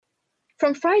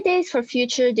From Fridays for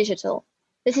Future Digital.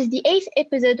 This is the eighth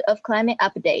episode of Climate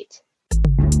Update.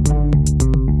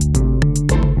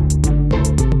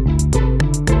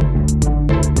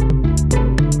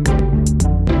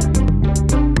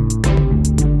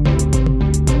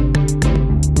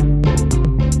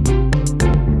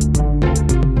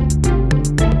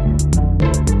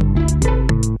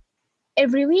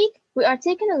 Every week, we are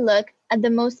taking a look at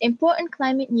the most important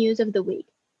climate news of the week.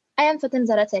 I am Fatem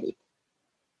Zara Tarit.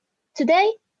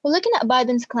 Today, we're looking at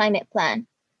Biden's climate plan.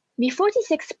 The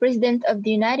 46th President of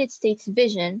the United States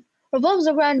vision revolves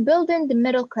around building the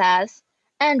middle class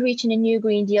and reaching a new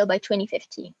Green Deal by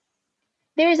 2050.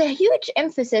 There is a huge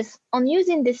emphasis on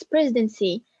using this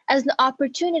presidency as an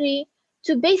opportunity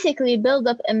to basically build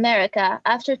up America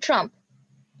after Trump.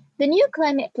 The new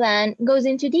climate plan goes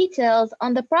into details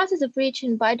on the process of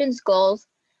reaching Biden's goals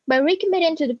by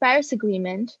recommitting to the Paris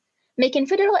Agreement, making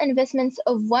federal investments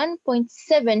of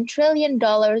 $1.7 trillion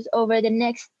over the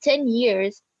next 10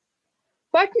 years,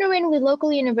 partnering with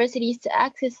local universities to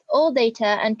access all data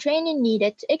and training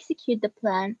needed to execute the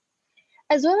plan,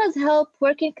 as well as help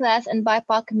working class and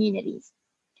BIPOC communities,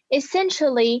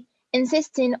 essentially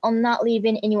insisting on not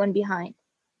leaving anyone behind.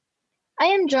 I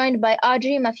am joined by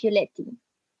Audrey Mafioletti,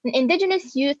 an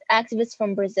Indigenous youth activist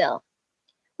from Brazil.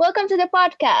 Welcome to the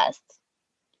podcast.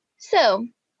 So,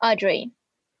 Audrey,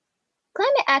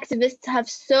 climate activists have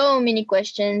so many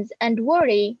questions and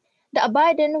worry that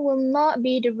Biden will not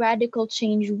be the radical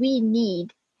change we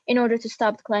need in order to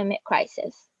stop the climate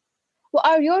crisis. What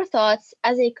are your thoughts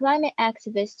as a climate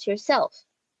activist yourself?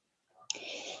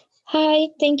 Hi,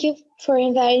 thank you for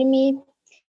inviting me.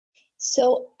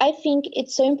 So I think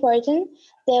it's so important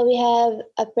that we have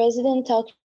a president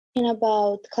talking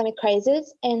about climate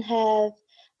crisis and have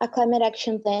a climate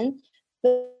action plan,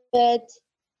 but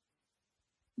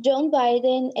John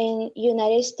Biden and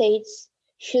United States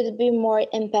should be more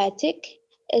empathic,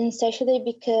 and especially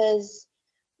because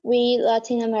we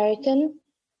Latin American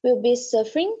will be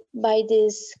suffering by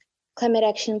this climate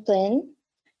action plan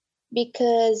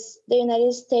because the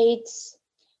United States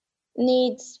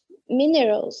needs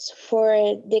minerals for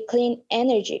the clean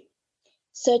energy,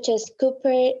 such as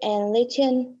copper and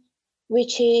lithium,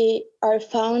 which are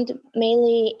found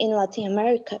mainly in Latin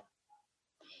America.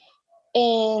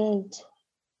 And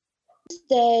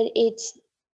that it's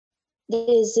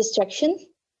this destruction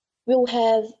we'll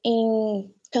have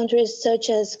in countries such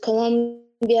as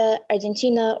Colombia,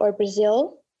 Argentina, or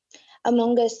Brazil,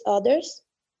 among us others,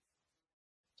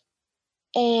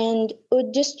 and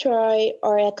would destroy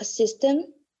our ecosystem,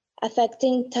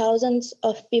 affecting thousands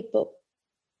of people.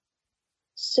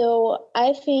 So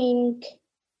I think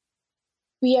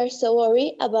we are so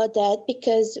worried about that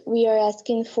because we are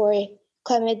asking for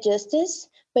climate justice,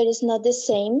 but it's not the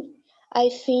same. I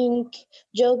think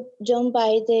John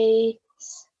Biden's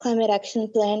climate action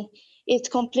plan is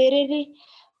completely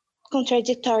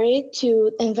contradictory to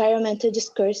environmental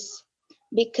discourse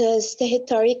because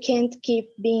territory can't keep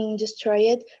being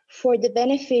destroyed for the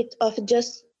benefit of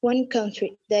just one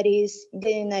country, that is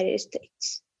the United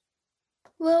States.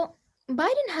 Well,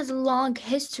 Biden has a long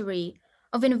history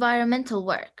of environmental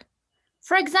work.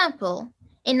 For example,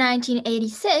 in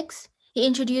 1986, he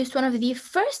introduced one of the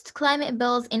first climate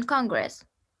bills in Congress.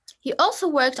 He also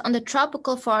worked on the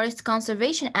Tropical Forest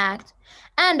Conservation Act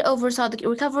and oversaw the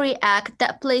Recovery Act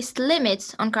that placed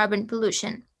limits on carbon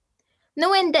pollution.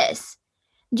 Knowing this,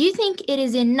 do you think it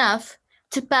is enough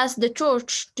to pass the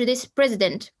torch to this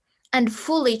president and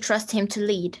fully trust him to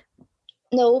lead?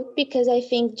 No, because I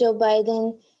think Joe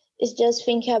Biden is just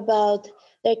thinking about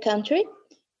their country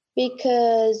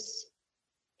because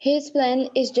his plan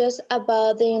is just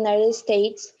about the United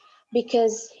States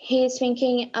because he's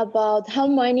thinking about how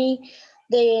money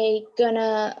they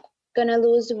gonna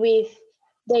lose with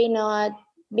they not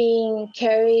being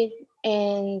carried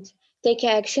and take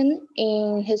action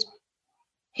in his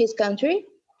country.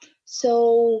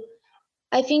 So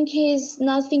I think he's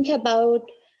not thinking about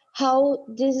how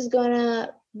this is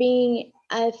gonna be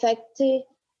affected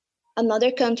another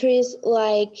countries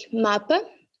like MAPA,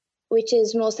 which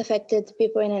is most affected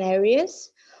people in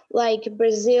areas. Like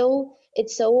Brazil,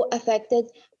 it's so affected.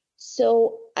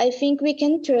 So I think we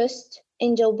can trust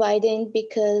in Joe Biden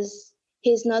because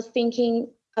he's not thinking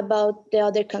about the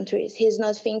other countries. He's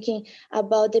not thinking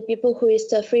about the people who is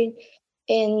suffering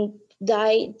and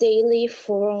die daily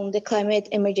from the climate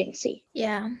emergency.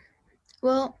 Yeah.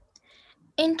 Well,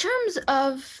 in terms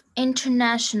of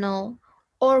international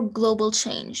or global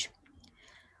change,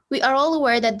 we are all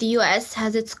aware that the US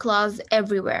has its claws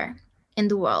everywhere in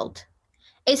the world,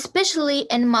 especially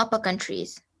in MAPA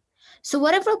countries. So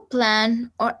whatever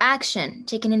plan or action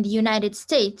taken in the United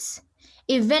States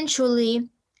eventually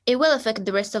it will affect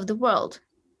the rest of the world.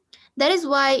 That is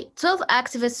why 12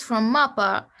 activists from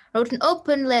MAPA wrote an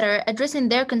open letter addressing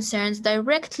their concerns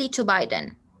directly to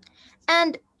Biden.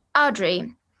 And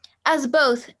Audrey, as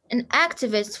both an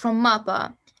activist from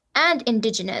MAPA and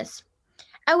Indigenous,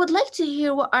 I would like to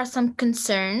hear what are some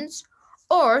concerns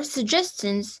or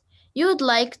suggestions you would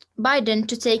like Biden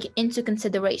to take into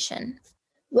consideration.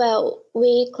 Well,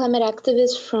 we climate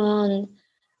activists from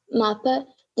MAPA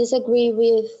disagree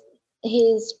with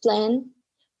his plan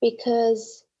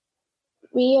because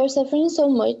we are suffering so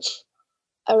much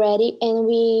already, and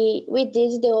we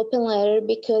did the open letter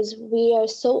because we are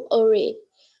so worried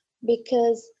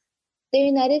because the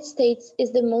United States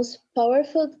is the most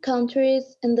powerful country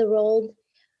in the world.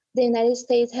 The United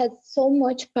States had so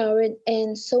much power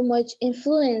and so much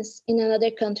influence in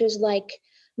other countries like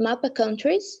MAPA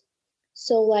countries.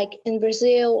 So like in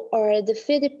Brazil or the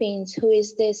Philippines, who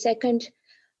is the second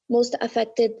most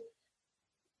affected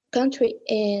country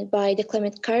by the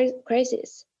climate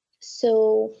crisis.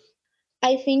 So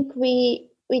I think we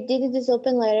did this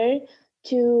open letter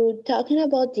to talking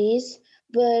about this,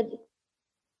 but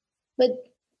but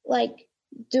like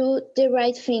do the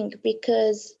right thing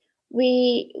because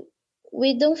we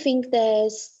we don't think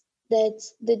that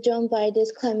the John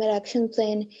Biden's climate action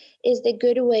plan is the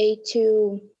good way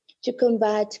to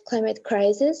combat climate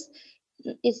crisis.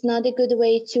 It's not a good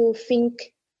way to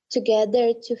think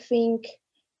together, to think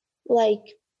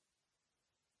like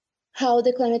how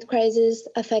the climate crisis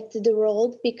affected the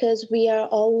world because we are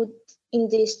all in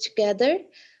this together.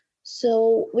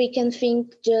 So we can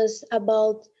think just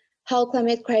about how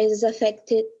climate crisis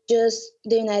affected just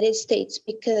the United States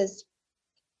because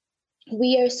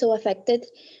we are so affected.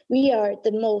 We are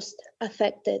the most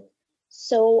affected.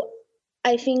 So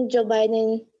I think Joe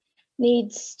Biden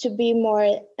needs to be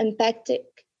more empathic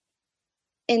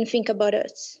and think about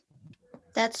us.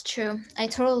 That's true. I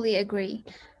totally agree.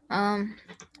 Um,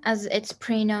 as it's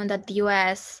pretty known that the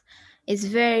US is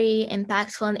very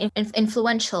impactful and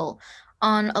influential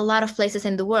on a lot of places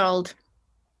in the world,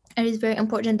 it is very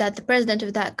important that the president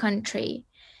of that country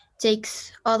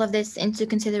takes all of this into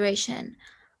consideration.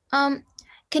 Um,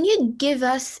 can you give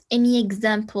us any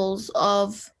examples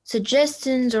of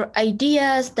suggestions or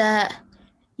ideas that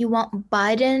you want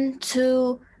Biden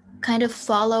to kind of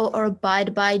follow or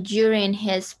abide by during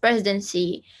his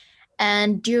presidency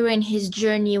and during his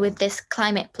journey with this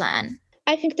climate plan?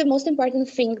 I think the most important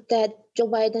thing that Joe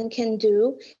Biden can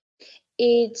do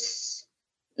is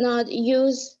not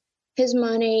use his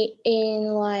money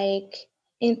in like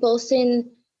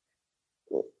imposing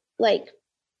like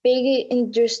big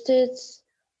industries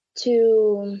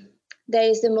to that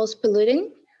is the most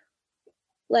polluting.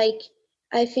 Like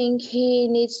I think he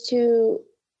needs to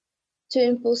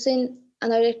impose in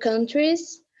other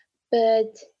countries,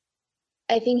 but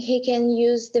I think he can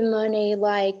use the money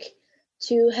like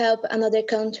to help another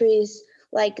countries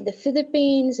like the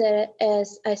Philippines,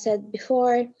 as I said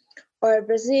before, or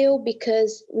Brazil,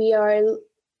 because we are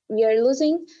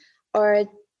losing our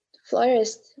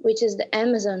forest, which is the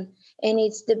Amazon, and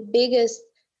it's the biggest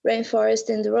rainforest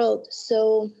in the world.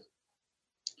 So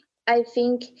I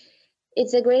think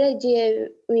it's a great idea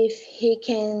if he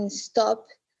can stop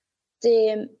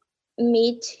the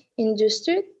meat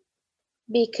industry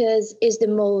because it's the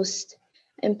most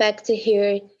impacted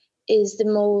here is the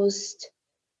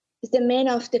main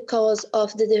of the cause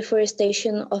of the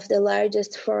deforestation of the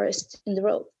largest forest in the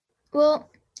world. Well,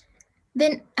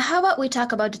 then how about we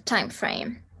talk about the time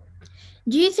frame?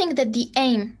 Do you think that the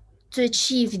aim to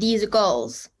achieve these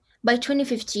goals by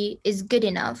 2050 is good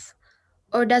enough?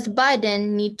 Or does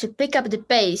Biden need to pick up the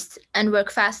pace and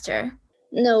work faster?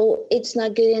 No, it's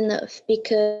not good enough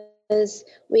because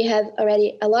we have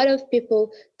already a lot of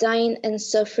people dying and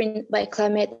suffering by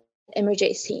climate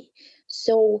emergency.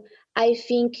 So I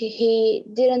think he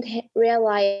didn't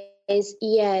realize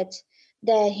yet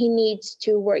that he needs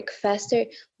to work faster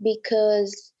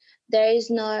because there is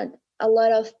not a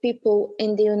lot of people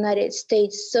in the United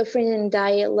States suffering and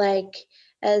dying like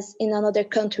as in other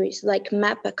countries, like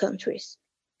MAPA countries.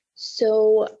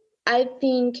 So I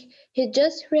think he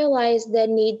just realized that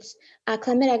needs a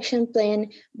climate action plan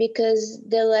because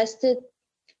the last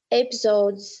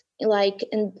episodes, like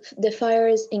in the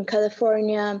fires in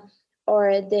California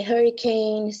or the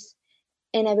hurricanes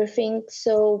and everything.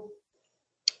 So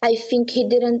I think he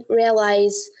didn't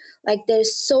realize like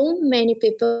there's so many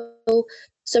people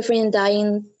suffering and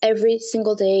dying every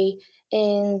single day,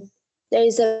 and there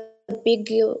is a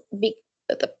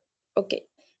okay,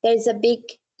 there is a big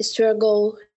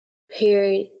struggle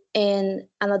here in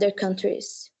another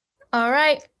countries. All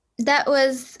right, that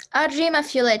was Audrey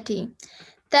Mafioletti.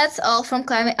 That's all from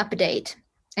Climate Update.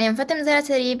 I am Fatem Zara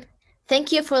Tarib.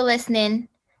 Thank you for listening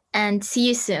and see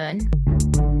you soon.